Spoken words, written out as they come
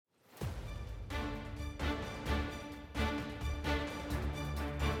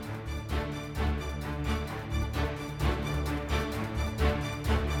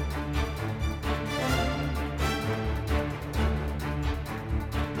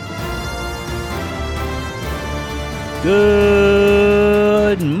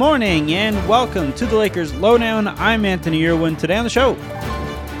Good morning and welcome to the Lakers Lowdown. I'm Anthony Irwin. Today on the show,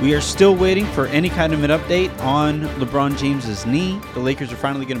 we are still waiting for any kind of an update on LeBron James's knee. The Lakers are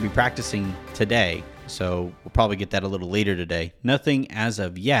finally going to be practicing today, so we'll probably get that a little later today. Nothing as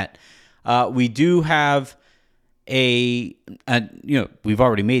of yet. We do have we've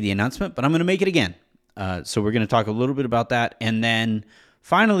already made the announcement, but I'm going to make it again. So we're going to talk a little bit about that, and then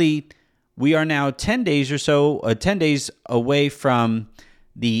finally, we are now 10 days away from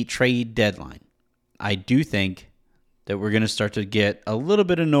the trade deadline. I do think that we're going to start to get a little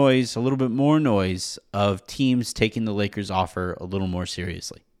bit more noise of teams taking the Lakers offer a little more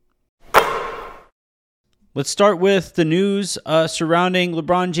seriously. Let's start with the news surrounding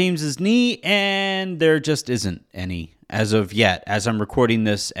LeBron James's knee, and there just isn't any as of yet, as I'm recording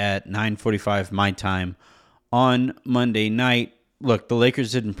this at 9:45 my time on Monday night. Look, the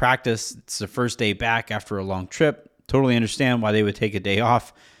Lakers didn't practice. It's the first day back after a long trip. Totally understand why they would take a day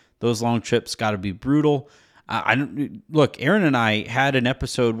off. Those long trips got to be brutal. Look, Aaron and I had an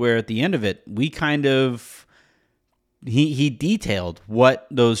episode where at the end of it, we he detailed what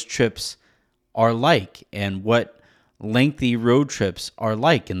those trips are like and what lengthy road trips are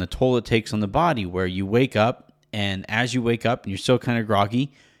like and the toll it takes on the body, where you wake up and as you wake up and you're still kind of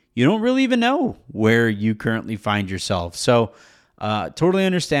groggy, you don't really even know where you currently find yourself. So totally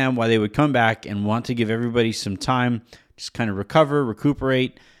understand why they would come back and want to give everybody some time, just kind of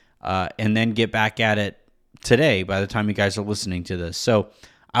recuperate, and then get back at it today by the time you guys are listening to this. So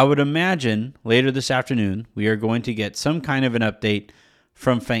I would imagine later this afternoon, we are going to get some kind of an update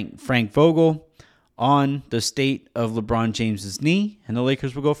from Frank Vogel on the state of LeBron James's knee, and the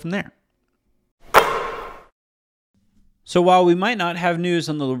Lakers will go from there. So while we might not have news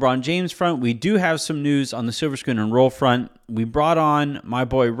on the LeBron James front, we do have some news on the Silver Screen and Roll front. We brought on my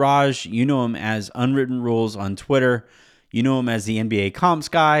boy Raj. You know him as Unwritten Rules on Twitter. You know him as the NBA comps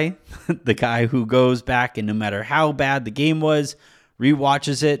guy, the guy who goes back and no matter how bad the game was,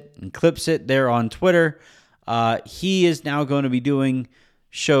 rewatches it and clips it there on Twitter. He is now going to be doing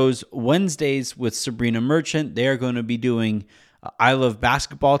shows Wednesdays with Sabrina Merchant. They are going to be doing I Love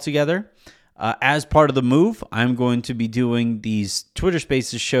Basketball together. As part of the move, I'm going to be doing these Twitter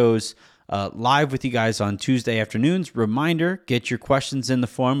Spaces shows live with you guys on Tuesday afternoons. Reminder, get your questions in the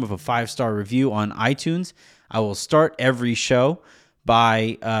form of a 5-star review on iTunes. I will start every show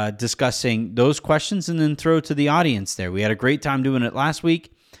by discussing those questions and then throw to the audience there. We had a great time doing it last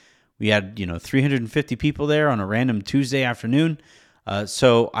week. We had 350 people there on a random Tuesday afternoon.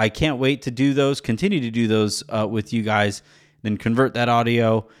 So I can't wait to do those, continue to do those with you guys, then convert that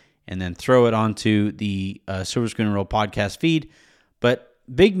audio and then throw it onto the Silver Screen and Roll podcast feed. But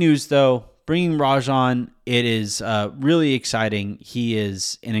big news, though, bringing Raj on, it is really exciting. He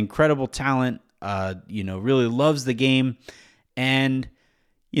is an incredible talent, really loves the game. And,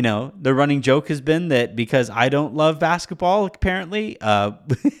 the running joke has been that because I don't love basketball, apparently,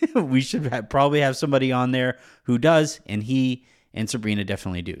 we should probably have somebody on there who does, and he and Sabrina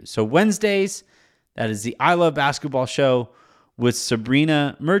definitely do. So Wednesdays, that is the I Love Basketball show with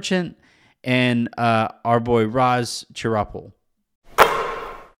Sabrina Merchant and our boy Raz Chirapul.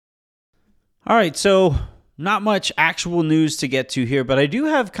 All right, so not much actual news to get to here, but I do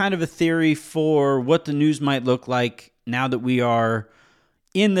have kind of a theory for what the news might look like now that we are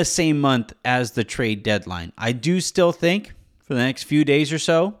in the same month as the trade deadline. I do still think for the next few days or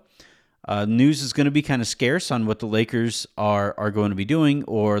so, news is going to be kind of scarce on what the Lakers are going to be doing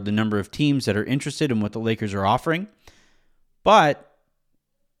or the number of teams that are interested in what the Lakers are offering. But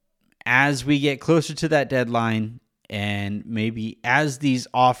as we get closer to that deadline, and maybe as these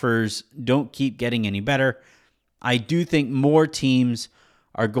offers don't keep getting any better, I do think more teams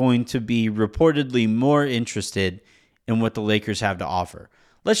are going to be reportedly more interested in what the Lakers have to offer.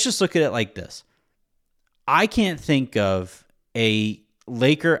 Let's just look at it like this. I can't think of a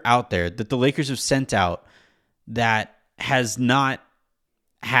Laker out there that the Lakers have sent out that has not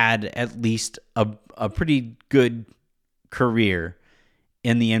had at least a pretty good career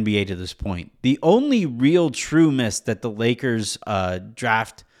in the NBA to this point. The only real true miss that the Lakers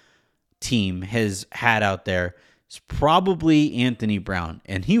draft team has had out there is probably Anthony Brown,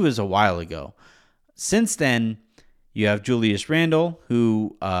 and he was a while ago. Since then, you have Julius Randle,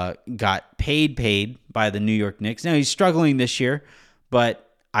 who got paid by the New York Knicks. Now, he's struggling this year,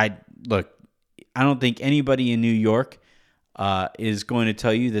 but I don't think anybody in New York is going to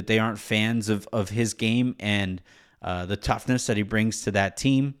tell you that they aren't fans of his game and the toughness that he brings to that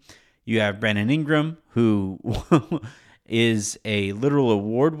team. You have Brandon Ingram, who is a literal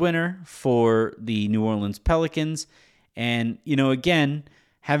award winner for the New Orleans Pelicans. And, again,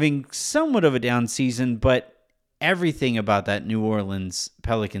 having somewhat of a down season, but everything about that New Orleans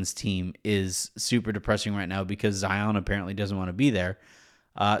Pelicans team is super depressing right now because Zion apparently doesn't want to be there.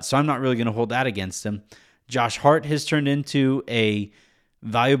 So I'm not really going to hold that against him. Josh Hart has turned into a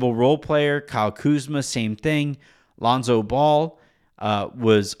valuable role player. Kyle Kuzma, same thing. Lonzo Ball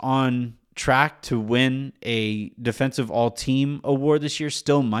was on track to win a defensive all-team award this year.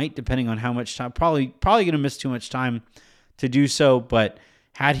 Still might, depending on how much time. Probably going to miss too much time to do so. But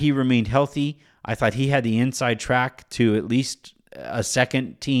had he remained healthy, I thought he had the inside track to at least a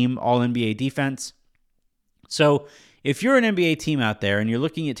second-team All-NBA defense. So if you're an NBA team out there and you're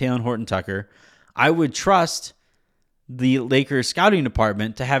looking at Talen Horton-Tucker, I would trust the Lakers scouting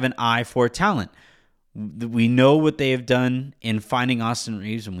department to have an eye for talent. We know what they have done in finding Austin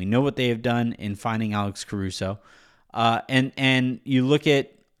Reeves, and we know what they have done in finding Alex Caruso. And you look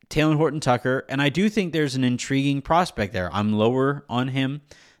at Talen Horton-Tucker, and I do think there's an intriguing prospect there. I'm lower on him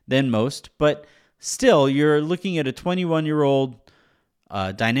than most, but still, you're looking at a 21-year-old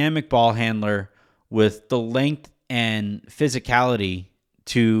dynamic ball handler with the length and physicality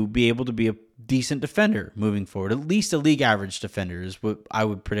to be able to be a decent defender moving forward. At least a league average defender is what I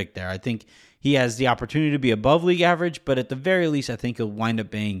would predict there. I think he has the opportunity to be above league average, but at the very least, I think he'll wind up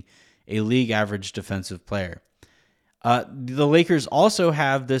being a league average defensive player. The Lakers also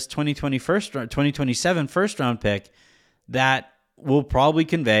have this 2027 first round pick that will probably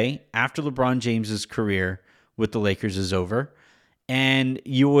convey after LeBron James's career with the Lakers is over. And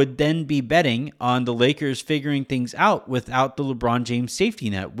you would then be betting on the Lakers figuring things out without the LeBron James safety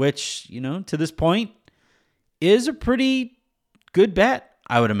net, which, to this point is a pretty good bet,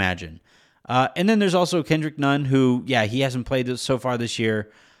 I would imagine. And then there's also Kendrick Nunn, who, he hasn't played so far this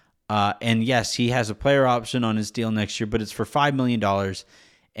year. And yes, he has a player option on his deal next year, but it's for $5 million.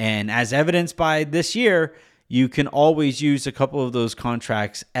 And as evidenced by this year, you can always use a couple of those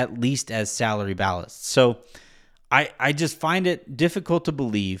contracts at least as salary ballasts. So I just find it difficult to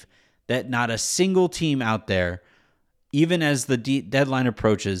believe that not a single team out there, even as the deadline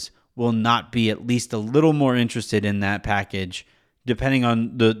approaches, will not be at least a little more interested in that package, depending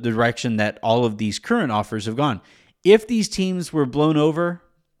on the direction that all of these current offers have gone. If these teams were blown away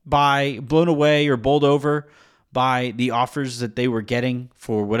or bowled over by the offers that they were getting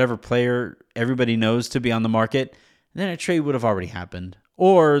for whatever player everybody knows to be on the market, then a trade would have already happened.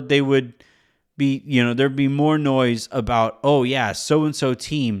 Or they would be, there'd be more noise about, so-and-so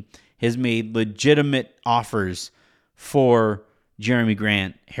team has made legitimate offers for Jeremy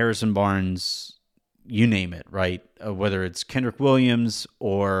Grant, Harrison Barnes, you name it, right? Whether it's Kendrick Williams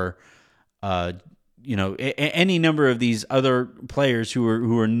or, any number of these other players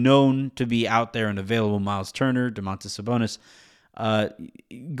who are known to be out there and available. Miles Turner, Domantas Sabonis,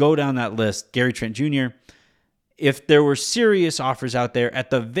 go down that list. Gary Trent Jr. If there were serious offers out there, at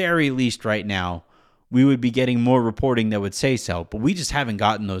the very least right now, we would be getting more reporting that would say so. But we just haven't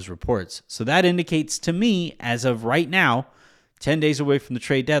gotten those reports. So that indicates to me, as of right now, 10 days away from the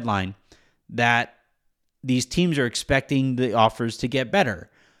trade deadline, that these teams are expecting the offers to get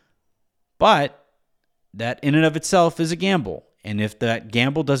better. But that in and of itself is a gamble. And if that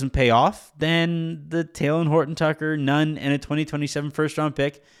gamble doesn't pay off, then the Talen Horton-Tucker, Nunn, and a 2027 first-round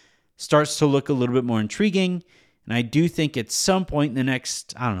pick starts to look a little bit more intriguing. And I do think at some point in the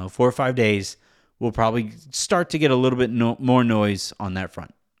next, 4 or 5 days, we'll probably start to get a little bit more noise on that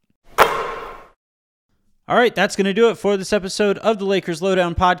front. All right, that's going to do it for this episode of the Lakers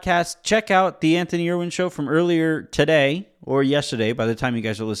Lowdown Podcast. Check out the Anthony Irwin Show from earlier today or yesterday, by the time you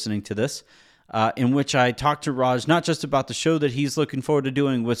guys are listening to this, in which I talked to Raj not just about the show that he's looking forward to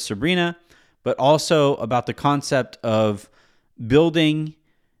doing with Sabrina, but also about the concept of building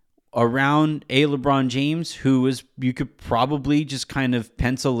around a LeBron James, who is, you could probably just kind of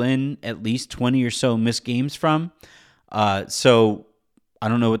pencil in at least 20 or so missed games from. So I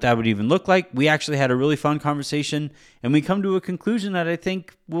don't know what that would even look like. We actually had a really fun conversation, and we come to a conclusion that I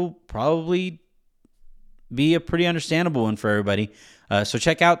think will probably be a pretty understandable one for everybody. So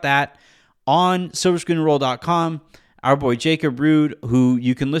check out that on silverscreenroll.com. Our boy Jacob Rude, who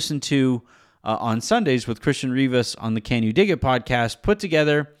you can listen to on Sundays with Christian Rivas on the Can You Dig It podcast, put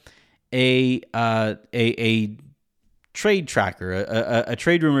together a trade tracker, a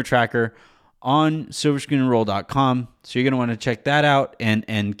trade rumor tracker on silverscreenroll.com. So you're going to want to check that out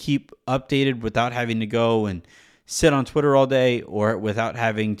and keep updated without having to go and sit on Twitter all day or without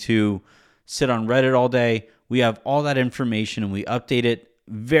having to sit on Reddit all day. We have all that information and we update it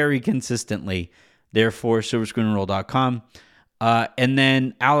very consistently. Therefore, silverscreenroll.com. And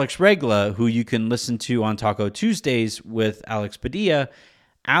then Alex Regla, who you can listen to on Taco Tuesdays with Alex Padilla.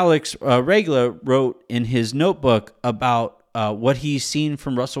 Alex Regla wrote in his notebook about what he's seen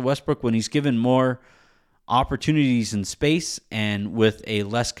from Russell Westbrook when he's given more opportunities in space and with a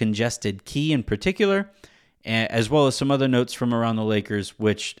less congested key in particular, as well as some other notes from around the Lakers,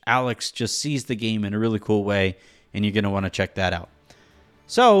 which Alex just sees the game in a really cool way, and you're going to want to check that out.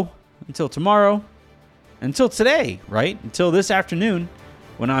 So, until tomorrow, until today, right? Until this afternoon,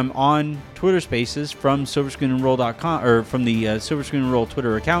 when I'm on Twitter Spaces from SilverScreenandRoll.com, or from the Silver Screen and Roll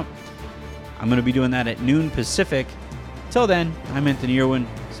Twitter account. I'm going to be doing that at noon Pacific. Till then, I'm Anthony Irwin,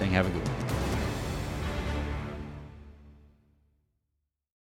 saying have a good one.